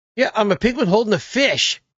Yeah, I'm a penguin holding a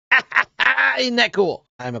fish. Ain't that cool?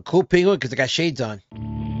 I'm a cool penguin because I got shades on.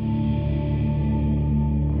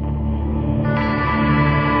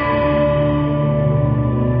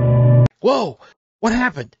 Whoa, what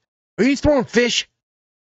happened? Are you throwing fish?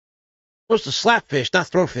 Supposed to slap fish, not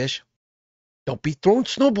throw fish. Don't be throwing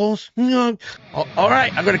snowballs. No. Oh, all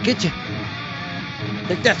right, I'm gonna get you.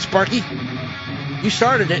 Take that, Sparky. You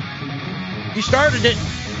started it. You started it.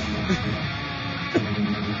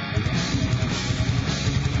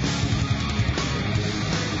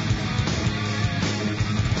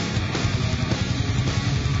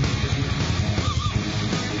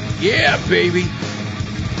 Yeah, baby.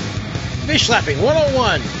 Fish slapping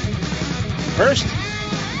 101. First,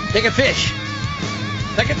 take a fish.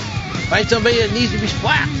 Second, find somebody that needs to be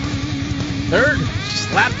slapped. Third,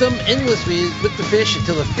 slap them endlessly with the fish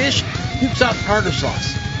until the fish pukes out tartar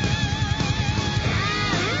sauce.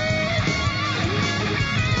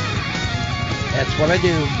 That's what I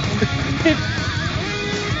do.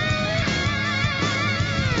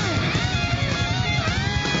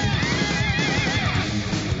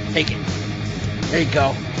 Take it. There you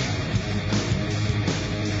go.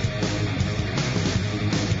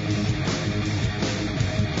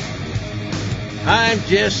 I'm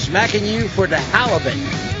just smacking you for the halibut.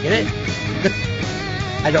 Get it?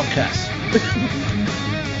 I don't cuss.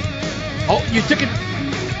 Oh, you took it.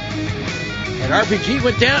 And RPG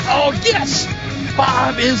went down. Oh, yes!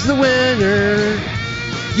 Bob is the winner.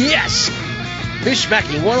 Yes! Fish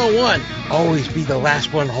smacking 101. Always be the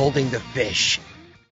last one holding the fish.